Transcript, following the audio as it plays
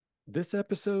This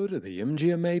episode of the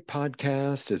MGMA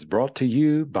podcast is brought to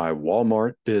you by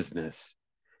Walmart Business.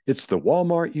 It's the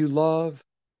Walmart you love,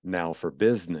 now for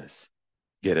business.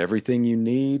 Get everything you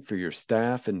need for your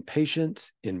staff and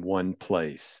patients in one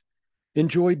place.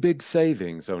 Enjoy big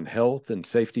savings on health and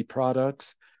safety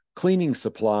products, cleaning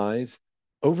supplies,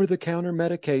 over-the-counter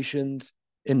medications,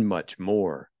 and much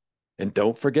more. And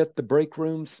don't forget the break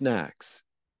room snacks.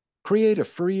 Create a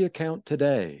free account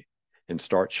today and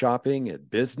start shopping at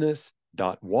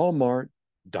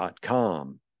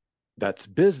business.walmart.com. That's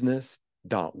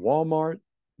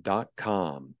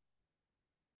business.walmart.com.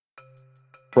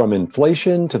 From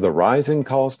inflation to the rising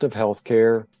cost of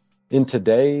healthcare, in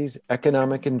today's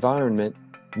economic environment,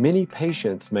 many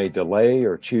patients may delay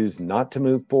or choose not to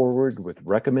move forward with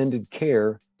recommended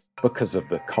care because of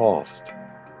the cost.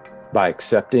 By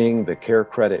accepting the Care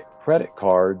Credit credit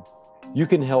card, you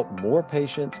can help more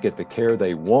patients get the care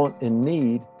they want and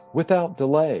need without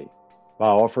delay by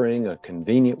offering a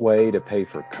convenient way to pay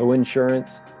for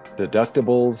coinsurance,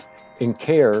 deductibles, and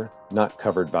care not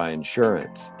covered by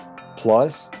insurance.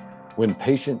 Plus, when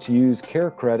patients use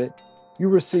Care Credit, you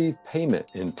receive payment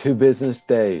in 2 business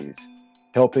days,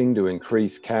 helping to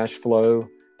increase cash flow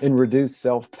and reduce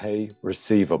self-pay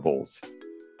receivables.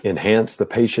 Enhance the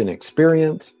patient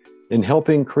experience and help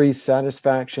increase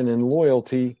satisfaction and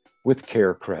loyalty with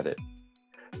Care Credit.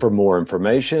 For more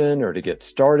information or to get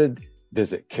started,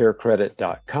 visit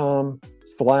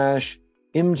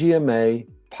carecredit.com/MGMA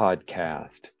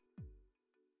podcast.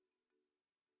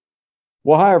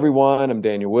 Well, hi, everyone. I'm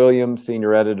Daniel Williams,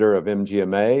 Senior Editor of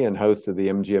MGMA and host of the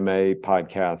MGMA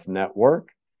Podcast Network.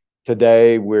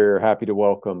 Today, we're happy to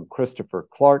welcome Christopher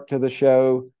Clarke to the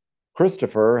show.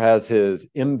 Christopher has his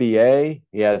MBA,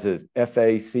 he has his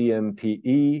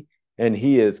FACMPE, and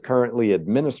he is currently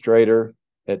administrator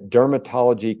at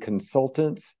Dermatology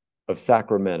Consultants of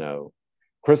Sacramento.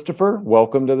 Christopher,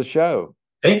 welcome to the show.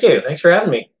 Thank you. Thanks for having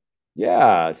me.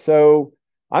 Yeah, so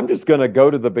I'm just going to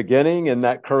go to the beginning in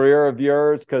that career of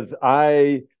yours because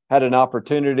I had an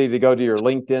opportunity to go to your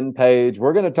LinkedIn page.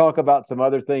 We're going to talk about some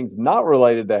other things not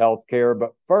related to healthcare,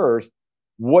 but first,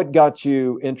 what got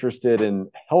you interested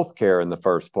in healthcare in the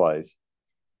first place?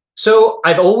 So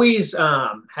I've always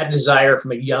had a desire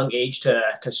from a young age to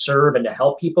serve and to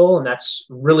help people, and that's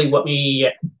really what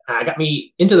got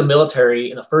me into the military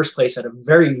in the first place at a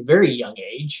very, very young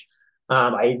age.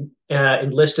 I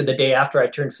enlisted the day after I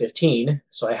turned 15,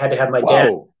 so I had to have my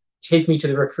dad take me to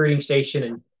the recruiting station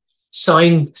and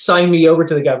sign me over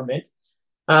to the government.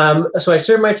 So I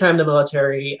served my time in the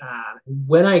military.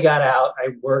 When I got out,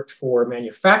 I worked for a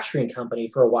manufacturing company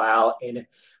for a while and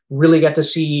really got to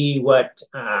see what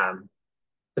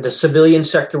the civilian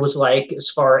sector was like as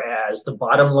far as the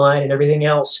bottom line and everything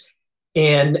else,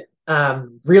 and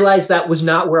realized that was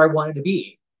not where I wanted to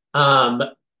be.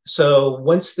 So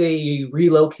once they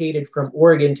relocated from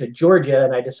Oregon to Georgia,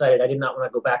 and I decided I did not want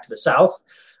to go back to the South,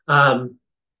 I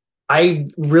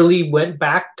really went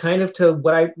back kind of to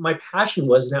what my passion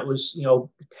was, and that was,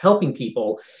 helping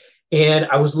people. And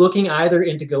I was looking either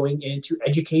into going into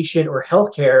education or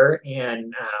healthcare,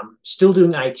 and still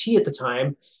doing IT at the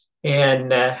time,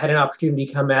 and had an opportunity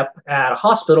come up at a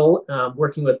hospital,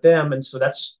 working with them. And so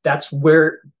that's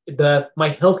where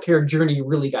my healthcare journey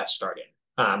really got started.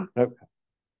 Okay.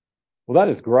 Well, that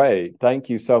is great. Thank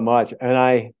you so much.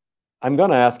 And I'm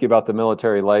going to ask you about the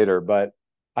military later, but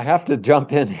I have to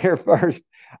jump in here first.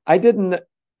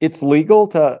 It's legal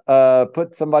to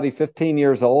put somebody 15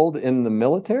 years old in the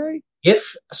military?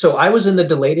 So I was in the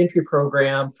delayed entry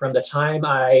program from the time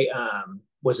I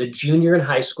was a junior in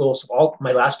high school. So all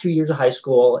my last 2 years of high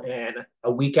school, and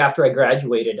a week after I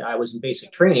graduated, I was in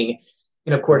basic training.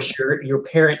 And of course, your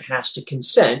parent has to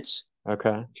consent.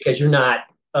 Okay. Because you're not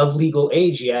of legal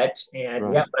age yet. And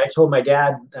Right. yeah, when I told my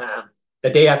dad the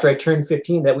day after I turned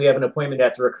 15 that we have an appointment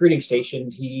at the recruiting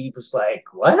station, he was like,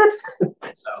 "What?"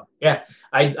 So yeah,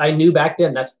 I knew back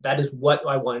then that is what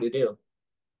I wanted to do.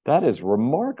 That is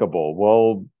remarkable.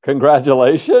 Well,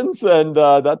 congratulations. And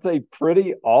that's a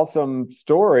pretty awesome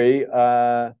story.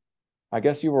 I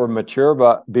guess you were mature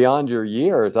but beyond your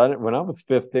years. When I was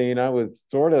 15, I was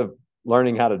sort of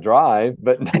learning how to drive,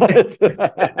 but not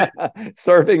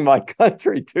serving my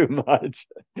country too much.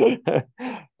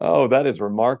 Oh, that is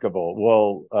remarkable.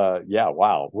 Well, yeah,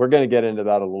 wow. We're going to get into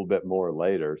that a little bit more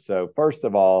later. So first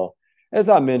of all, as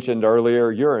I mentioned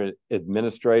earlier, you're an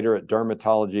administrator at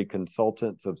Dermatology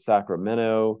Consultants of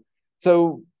Sacramento.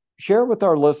 So share with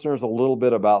our listeners a little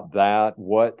bit about that,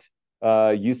 what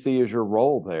you see as your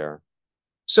role there.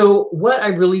 So what I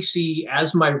really see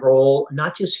as my role,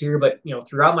 not just here, but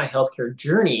throughout my healthcare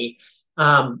journey,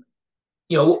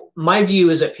 My view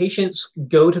is that patients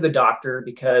go to the doctor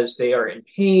because they are in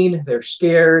pain, they're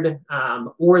scared,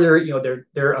 or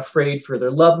they're afraid for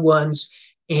their loved ones,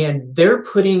 and they're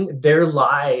putting their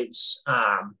lives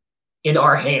in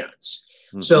our hands.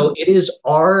 So Hmm. it is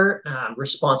our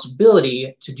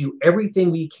responsibility to do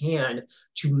everything we can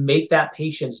to make that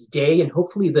patient's day and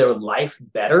hopefully their life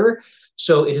better.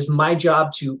 So it is my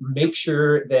job to make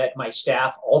sure that my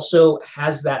staff also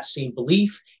has that same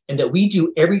belief and that we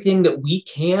do everything that we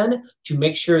can to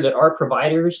make sure that our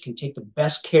providers can take the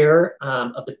best care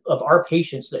of our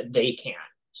patients that they can.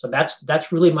 So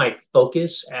that's really my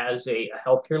focus as a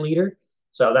healthcare leader.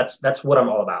 So that's what I'm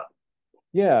all about.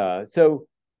 Yeah. So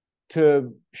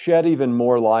to shed even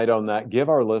more light on that, give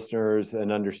our listeners an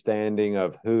understanding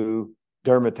of who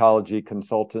Dermatology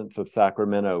Consultants of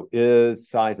Sacramento is,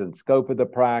 size and scope of the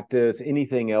practice,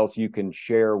 anything else you can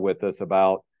share with us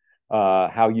about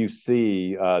how you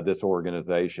see this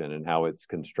organization and how it's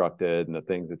constructed and the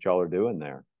things that y'all are doing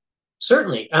there.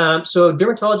 Certainly. So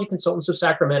Dermatology Consultants of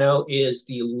Sacramento is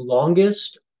the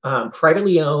longest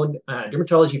privately owned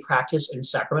dermatology practice in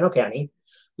Sacramento County.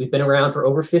 We've been around for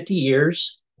over 50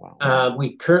 years. Wow.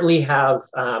 We currently have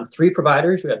three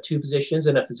providers. We have two physicians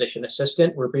and a physician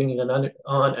assistant. We're bringing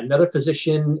on another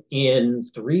physician in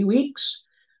 3 weeks.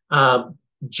 Um,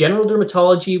 General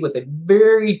dermatology with a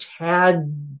very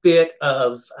tad bit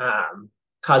of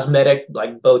cosmetic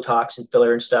like Botox and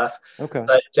filler and stuff. Okay.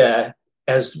 But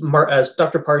as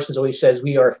Dr. Parsons always says,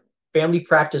 we are family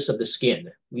practice of the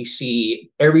skin. We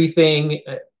see everything,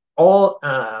 all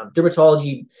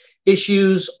dermatology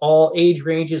issues, all age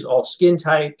ranges, all skin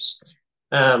types.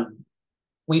 Um,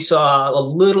 we saw a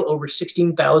little over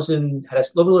 16,000, had a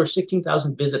little over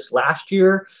 16,000 visits last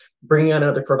year. Bringing on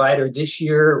another provider this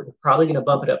year, we're probably going to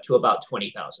bump it up to about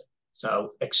 20,000.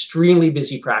 So extremely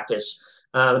busy practice.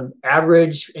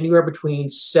 Average anywhere between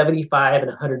 75 and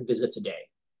 100 visits a day.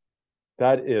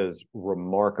 That is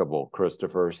remarkable,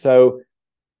 Christopher. So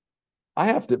I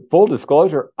have to, full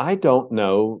disclosure, I don't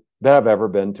know that I've ever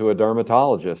been to a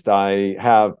dermatologist. I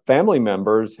have family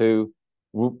members who,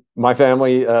 my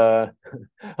family, on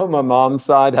my mom's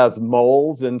side has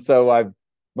moles. And so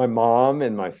my mom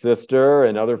and my sister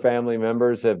and other family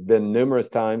members have been numerous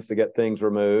times to get things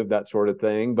removed, that sort of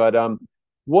thing. But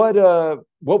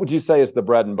what would you say is the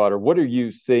bread and butter? What are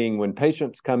you seeing when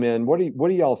patients come in? What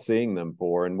are y'all seeing them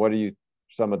for? And what are you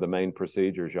some of the main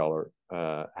procedures y'all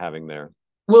are having there?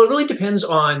 Well, it really depends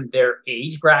on their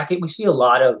age bracket. We see a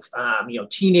lot of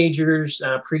teenagers,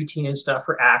 preteen and stuff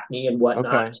for acne and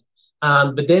whatnot. Okay.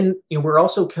 But then we're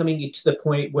also coming to the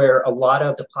point where a lot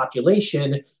of the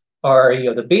population are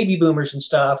the baby boomers and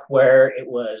stuff, where it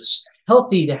was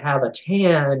healthy to have a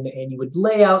tan and you would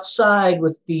lay outside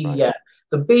with Right.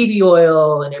 the baby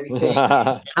oil and everything.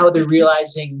 Now they're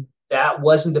realizing that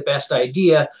wasn't the best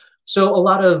idea. So a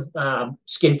lot of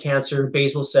skin cancer,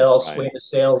 basal cells, Right. squamous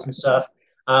cells, and Right. stuff.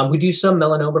 We do some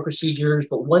melanoma procedures,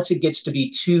 but once it gets to be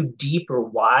too deep or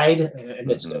wide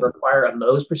and it's going to Hmm. require a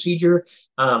Mohs procedure,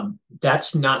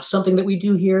 that's not something that we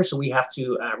do here. So we have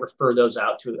to refer those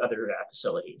out to other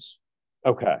facilities.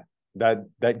 Okay.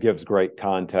 That gives great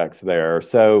context there.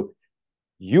 So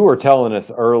you were telling us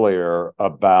earlier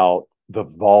about the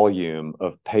volume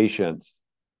of patients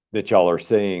that y'all are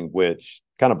seeing, which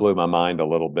kind of blew my mind a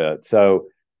little bit. So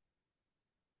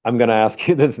I'm going to ask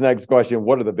you this next question.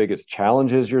 What are the biggest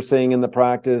challenges you're seeing in the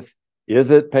practice?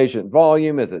 Is it patient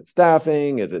volume? Is it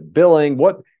staffing? Is it billing?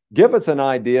 What give us an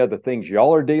idea of the things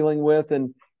y'all are dealing with,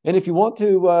 and if you want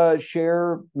to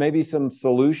share maybe some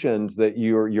solutions that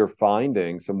you're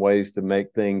finding, some ways to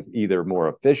make things either more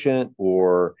efficient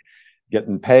or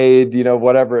getting paid,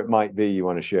 whatever it might be you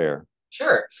want to share.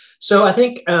 Sure. So I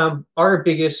think our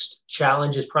biggest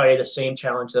challenge is probably the same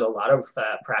challenge that a lot of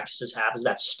practices have is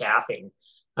that staffing.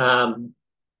 Um,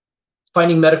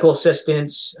 Finding medical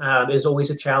assistants is always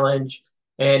a challenge.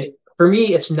 And for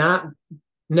me, it's not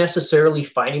necessarily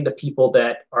finding the people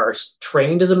that are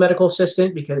trained as a medical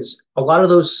assistant because a lot of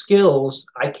those skills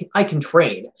I can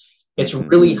train. It's Mm-hmm.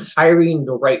 really hiring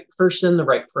the right person, the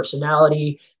right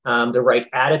personality, the right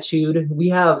attitude. We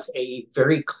have a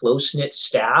very close knit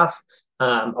staff.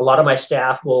 A lot of my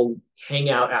staff will hang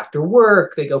out after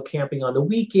work. They go camping on the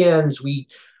weekends. We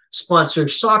sponsor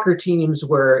soccer teams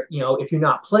where, if you're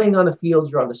not playing on the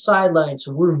field, you're on the sideline.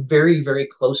 So we're a very, very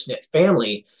close knit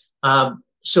family.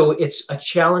 So it's a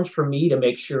challenge for me to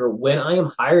make sure when I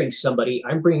am hiring somebody,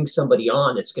 I'm bringing somebody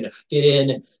on that's going to fit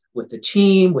in with the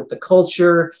team, with the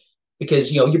culture,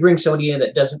 because you bring somebody in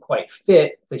that doesn't quite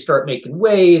fit, they start making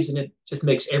waves, and it just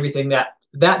makes everything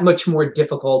that much more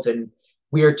difficult. And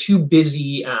we are too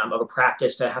busy of a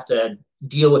practice to have to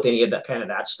deal with any of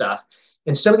that stuff.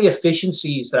 And some of the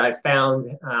efficiencies that I've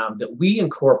found that we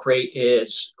incorporate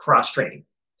is cross training.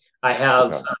 I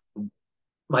have Okay.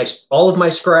 my all of my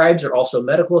scribes are also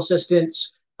medical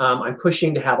assistants. I'm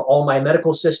pushing to have all my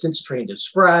medical assistants trained as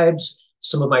scribes.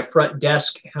 Some of my front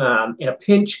desk, in a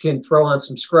pinch, can throw on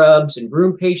some scrubs and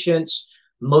room patients.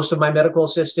 Most of my medical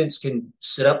assistants can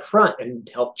sit up front and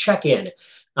help check in.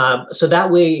 So that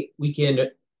way we can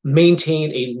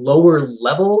maintain a lower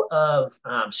level of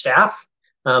staff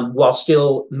while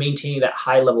still maintaining that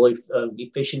high level of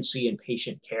efficiency and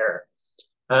patient care.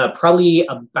 Probably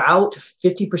about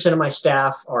 50% of my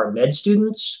staff are med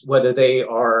students, whether they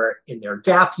are in their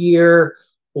gap year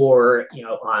or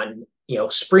on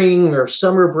spring or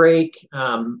summer break,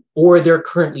 or they're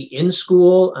currently in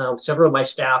school. Several of my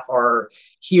staff are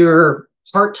here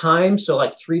part-time, so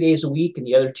like 3 days a week, and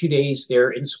the other 2 days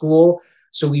they're in school.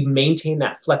 So we maintain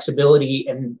that flexibility,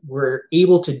 and we're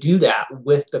able to do that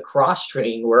with the cross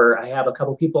training, where I have a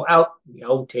couple people out,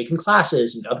 taking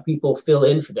classes, and other people fill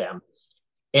in for them.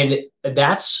 And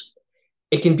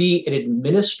it can be an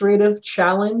administrative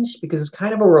challenge because it's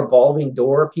kind of a revolving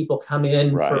door. People come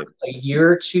in for Right. a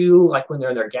year or two, like when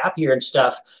they're in their gap year and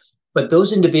stuff. But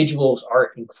those individuals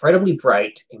are incredibly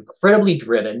bright, incredibly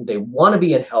driven. They want to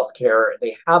be in healthcare.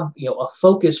 They have, a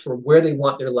focus for where they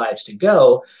want their lives to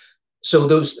go. So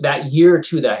that year or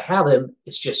two that I have them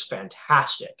is just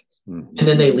fantastic. Mm-hmm. And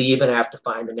then they leave and I have to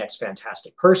find the next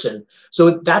fantastic person.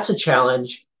 So that's a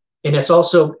challenge. And it's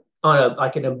also on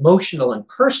like an emotional and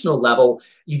personal level,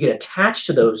 you get attached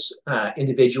to those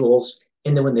individuals.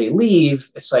 And then when they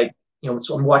leave, it's like,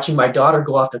 so I'm watching my daughter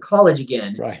go off to college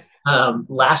again. Right.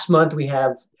 Last month, we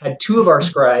had two of our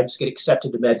scribes get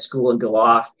accepted to med school and go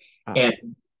off. And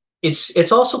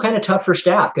it's also kind of tough for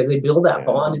staff because they build that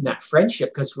bond and that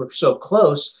friendship because we're so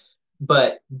close.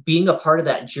 But being a part of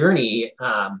that journey,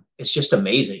 it's just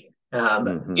amazing.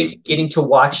 Getting to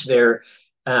watch their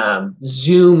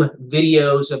Zoom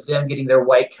videos of them getting their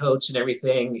white coats and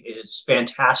everything is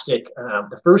fantastic.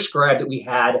 The first scribe that we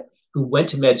had who went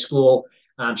to med school,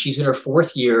 she's in her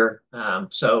 4th year.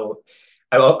 So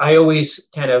I always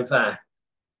kind of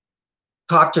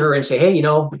talk to her and say, hey,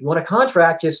 if you want a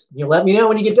contract, just let me know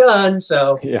when you get done.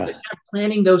 So it's kind of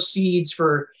planting those seeds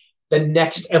for the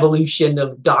next evolution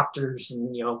of doctors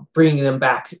and bringing them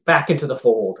back into the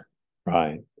fold.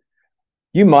 Right.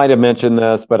 You might have mentioned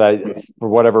this, but for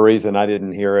whatever reason, I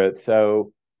didn't hear it.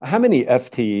 So how many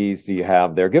FTEs do you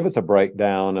have there? Give us a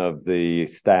breakdown of the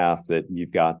staff that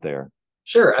you've got there.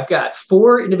 Sure. I've got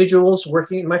 4 individuals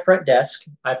working at my front desk.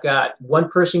 I've got 1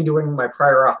 person doing my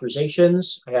prior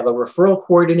authorizations. I have a referral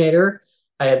coordinator.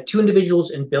 I have 2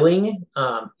 individuals in billing.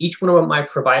 Each one of my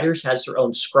providers has their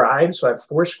own scribe. So I have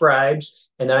 4 scribes,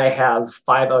 and then I have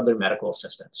 5 other medical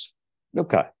assistants.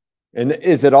 Okay. And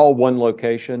is it all one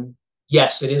location?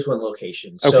 Yes, it is one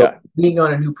location. So being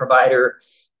on a new provider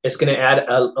is going to add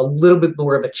a little bit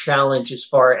more of a challenge as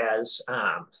far as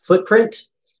footprint.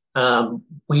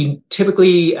 We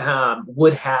typically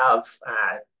would have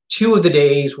 2 of the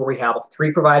days where we have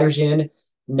 3 providers in.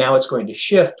 Now it's going to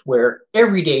shift where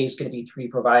every day is going to be 3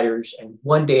 providers and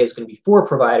 1 day is going to be 4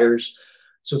 providers.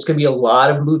 So it's going to be a lot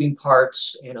of moving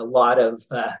parts and a lot of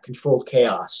controlled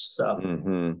chaos.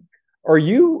 So, Are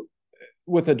you,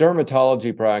 with a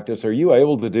dermatology practice, are you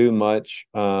able to do much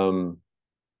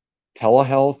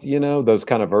telehealth, those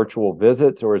kind of virtual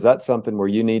visits, or is that something where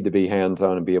you need to be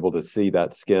hands-on and be able to see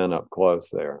that skin up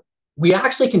close there? We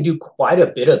actually can do quite a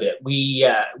bit of it.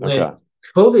 When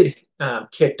COVID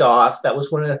kicked off, that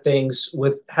was one of the things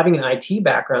with having an IT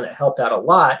background that helped out a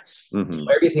lot.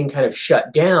 Everything kind of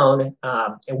shut down,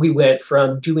 and we went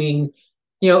from doing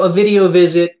a video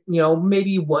visit,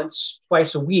 maybe once,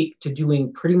 twice a week to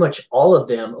doing pretty much all of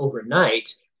them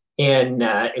overnight. And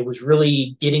it was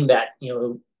really getting that,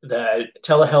 the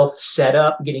telehealth set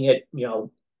up, getting it,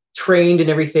 trained and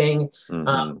everything.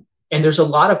 And there's a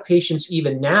lot of patients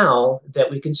even now that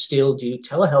we can still do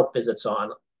telehealth visits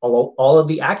on, all of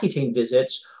the Accutane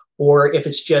visits, or if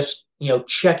it's just,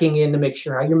 checking in to make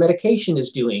sure how your medication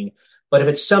is doing. But if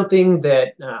it's something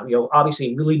that,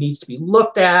 obviously really needs to be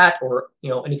looked at, or,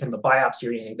 any kind of a biopsy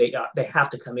or anything, they have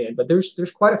to come in. But there's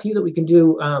quite a few that we can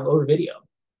do over video.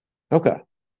 Okay.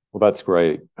 Well, that's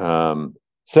great.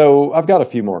 So I've got a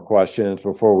few more questions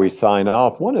before we sign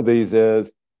off. One of these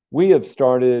is, we have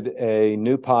started a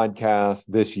new podcast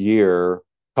this year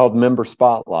called Member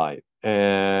Spotlight.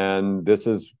 And this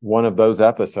is one of those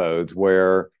episodes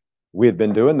where we had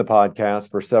been doing the podcast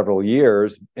for several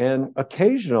years. And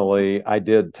occasionally I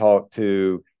did talk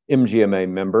to MGMA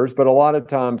members, but a lot of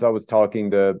times I was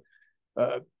talking to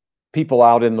people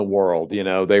out in the world.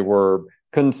 They were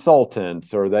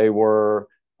consultants, or they were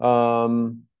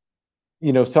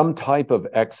some type of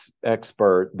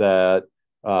expert that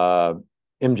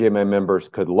MGMA members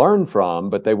could learn from,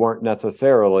 but they weren't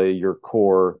necessarily your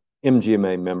core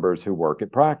MGMA members who work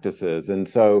at practices. And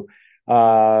so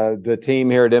the team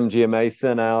here at MGMA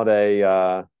sent out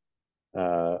a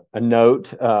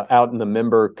note out in the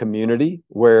member community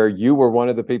where you were one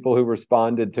of the people who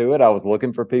responded to it. I was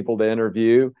looking for people to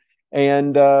interview.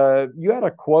 And you had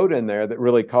a quote in there that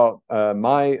really caught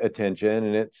my attention.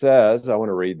 And it says, I want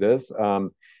to read this.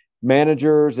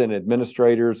 Managers and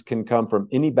administrators can come from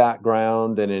any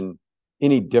background and in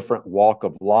any different walk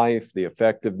of life. The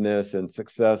effectiveness and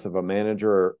success of a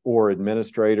manager or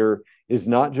administrator is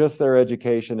not just their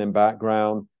education and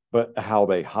background, but how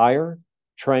they hire,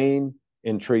 train,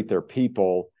 and treat their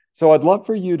people. So I'd love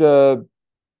for you to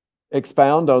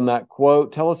expound on that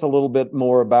quote. Tell us a little bit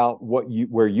more about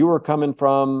where you were coming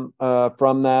from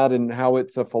that, and how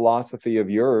it's a philosophy of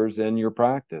yours in your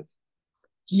practice.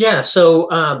 Yeah,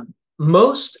 so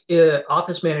most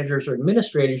office managers or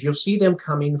administrators, you'll see them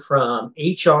coming from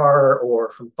HR or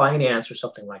from finance or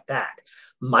something like that.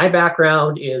 My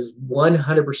background is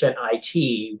 100%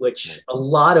 IT, which a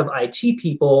lot of IT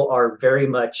people are very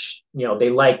much, they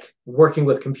like working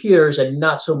with computers and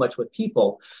not so much with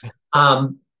people.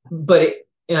 But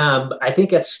I think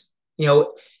that's,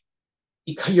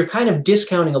 you're kind of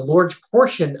discounting a large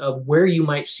portion of where you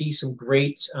might see some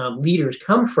great leaders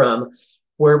come from,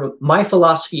 where my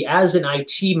philosophy as an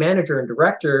IT manager and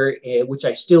director, which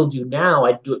I still do now,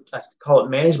 I call it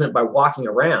management by walking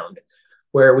around,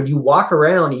 where when you walk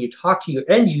around and you talk to your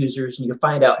end users and you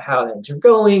find out how things are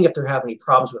going, if they're having any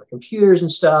problems with computers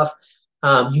and stuff,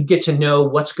 you get to know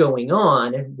what's going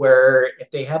on, where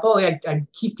if they have, I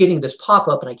keep getting this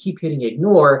pop-up and I keep hitting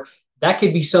ignore, that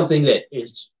could be something that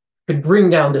could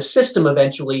bring down the system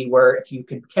eventually, where if you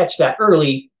could catch that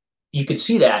early, you could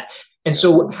see that. And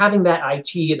so having that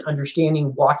IT and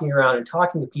understanding, walking around and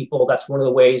talking to people, that's one of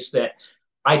the ways that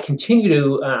I continue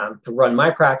to run my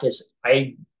practice.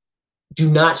 I do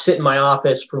not sit in my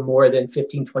office for more than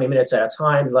 15, 20 minutes at a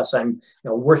time, unless I'm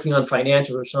working on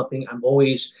financials or something. I'm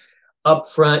always up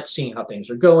front, seeing how things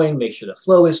are going, make sure the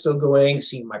flow is still going,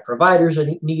 seeing my providers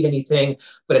need anything.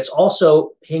 But it's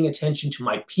also paying attention to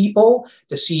my people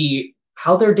to see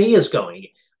how their day is going,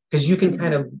 because you can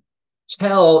kind of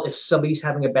tell if somebody's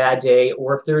having a bad day,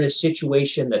 or if they're in a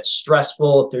situation that's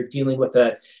stressful, if they're dealing with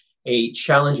a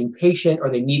challenging patient, or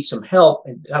they need some help.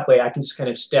 And that way I can just kind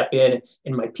of step in,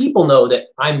 and my people know that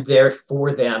I'm there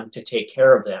for them to take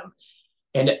care of them.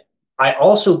 And I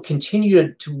also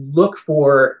continue to look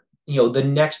for the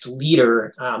next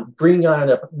leader, bringing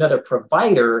on another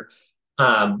provider.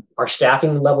 Our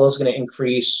staffing level is going to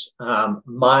increase.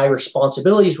 My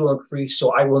responsibilities will increase,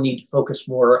 so I will need to focus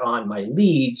more on my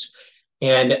leads.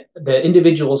 And the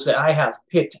individuals that I have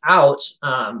picked out,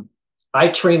 I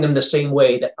train them the same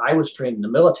way that I was trained in the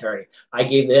military. I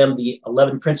gave them the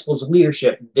 11 principles of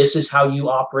leadership. This is how you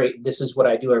operate. This is what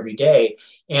I do every day.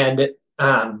 And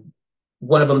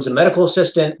one of them's a medical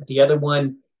assistant. The other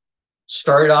one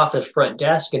started off as front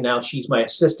desk, and now she's my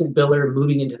assistant biller,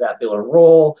 moving into that biller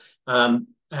role.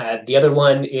 The other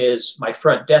one is my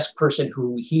front desk person,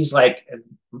 who he's like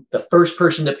the first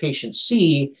person that patients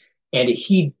see, and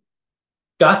he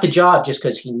got the job just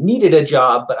because he needed a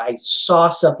job, but I saw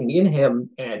something in him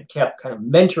and kept kind of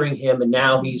mentoring him, and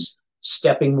now he's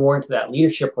stepping more into that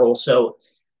leadership role. So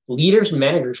leaders and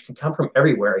managers can come from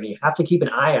everywhere, and you have to keep an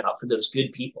eye out for those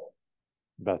good people.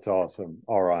 That's awesome.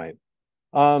 All right.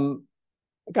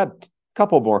 I got a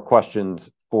couple more questions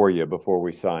for you before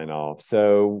we sign off.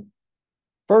 So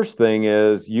first thing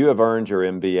is, you have earned your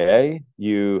MBA,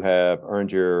 you have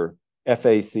earned your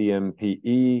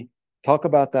FACMPE. Talk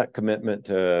about that commitment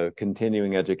to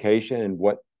continuing education and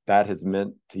what that has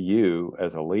meant to you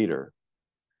as a leader.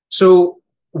 So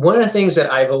one of the things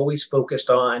that I've always focused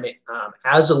on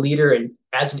as a leader and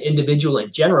as an individual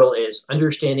in general is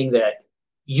understanding that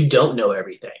you don't know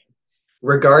everything.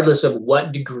 Regardless of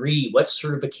what degree, what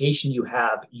certification you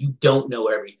have, you don't know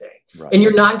everything. Right. And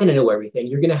you're not going to know everything.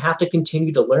 You're going to have to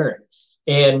continue to learn.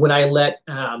 And when I let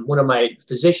one of my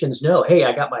physicians know, hey,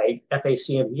 I got my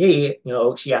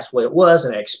FACMBA, she asked what it was,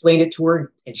 and I explained it to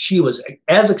her, and she was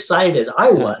as excited as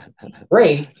I was.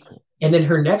 Great. And then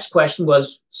her next question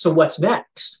was, so what's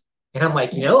next? And I'm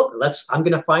like, I'm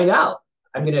going to find out.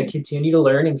 I'm going to continue to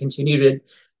learn and continue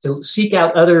to seek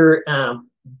out other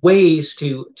ways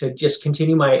to just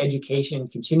continue my education,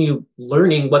 continue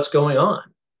learning what's going on.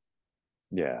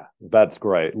 Yeah, that's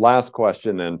great. Last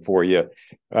question then for you.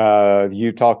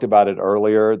 You talked about it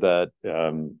earlier that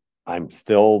I'm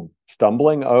still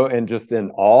stumbling, and just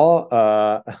in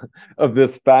awe of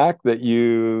this fact that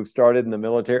you started in the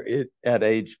military at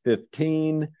age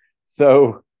 15.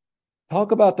 So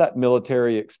talk about that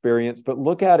military experience, but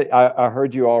look at it. I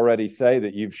heard you already say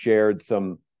that you've shared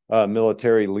some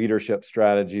military leadership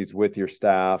strategies with your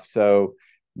staff. So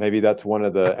maybe that's one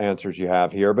of the answers you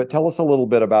have here. But tell us a little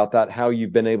bit about that, how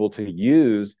you've been able to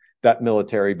use that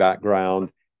military background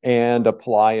and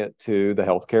apply it to the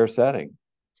healthcare setting.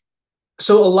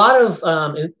 So a lot of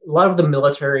the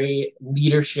military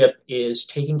leadership is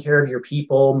taking care of your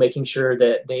people, making sure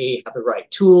that they have the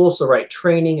right tools, the right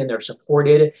training, and they're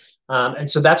supported. And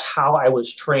so that's how I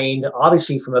was trained,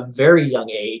 obviously from a very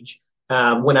young age.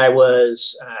 When I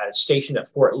was stationed at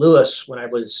Fort Lewis, when I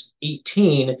was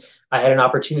 18, I had an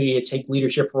opportunity to take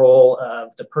leadership role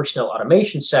of the personnel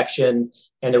automation section,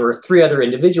 and there were three other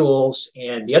individuals,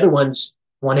 and the other ones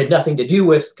wanted nothing to do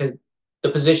with the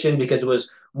position because it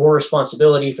was more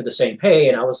responsibility for the same pay.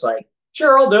 And I was like,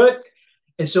 sure, I'll do it.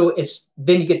 And so it's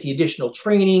then you get the additional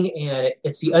training, and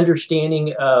it's the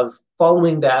understanding of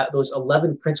following those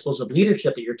 11 principles of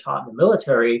leadership that you're taught in the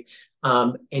military,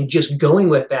 and just going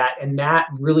with that. And that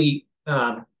really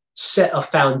set a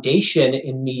foundation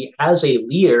in me as a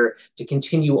leader to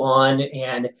continue on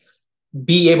and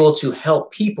be able to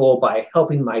help people by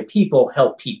helping my people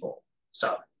help people.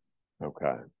 So,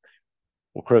 Okay.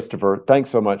 Well, Christopher, thanks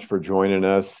so much for joining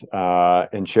us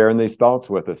and sharing these thoughts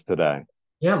with us today.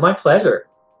 yeah, my pleasure.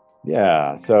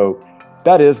 Yeah, so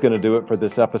that is going to do it for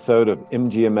this episode of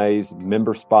MGMA's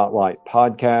Member Spotlight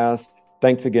podcast.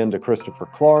 Thanks again to Christopher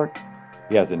Clarke.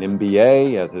 He has an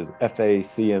MBA, has his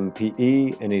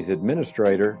FACMPE, and he's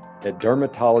administrator at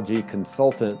Dermatology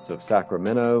Consultants of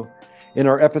Sacramento. In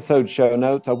our episode show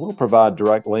notes, I will provide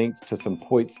direct links to some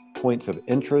points of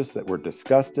interest that were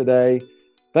discussed today.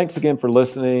 Thanks again for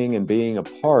listening and being a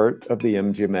part of the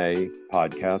MGMA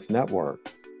Podcast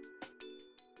Network.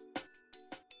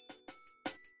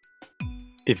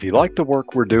 If you like the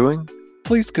work we're doing,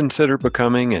 please consider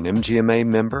becoming an MGMA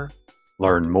member.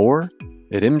 Learn more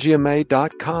at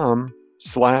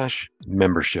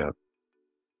mgma.com/membership.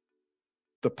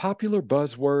 The popular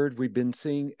buzzword we've been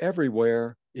seeing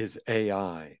everywhere is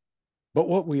AI. But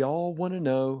what we all want to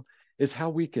know is how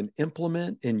we can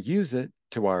implement and use it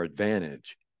to our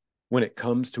advantage. When it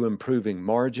comes to improving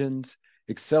margins,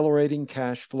 accelerating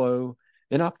cash flow,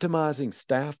 and optimizing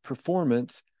staff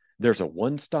performance, there's a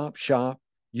one-stop shop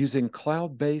using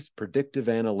cloud-based predictive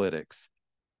analytics.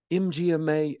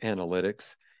 MGMA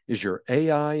Analytics is your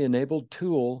AI-enabled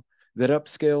tool that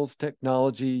upscales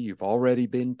technology you've already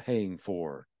been paying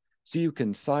for, so you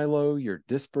can silo your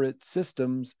disparate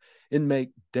systems and make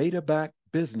data-backed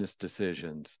business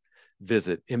decisions.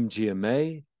 Visit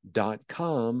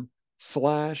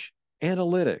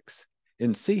mgma.com/analytics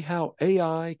and see how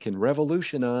AI can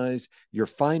revolutionize your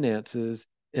finances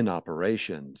and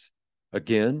operations.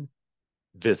 Again,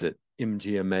 visit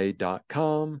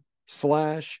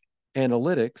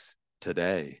mgma.com/analytics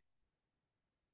today.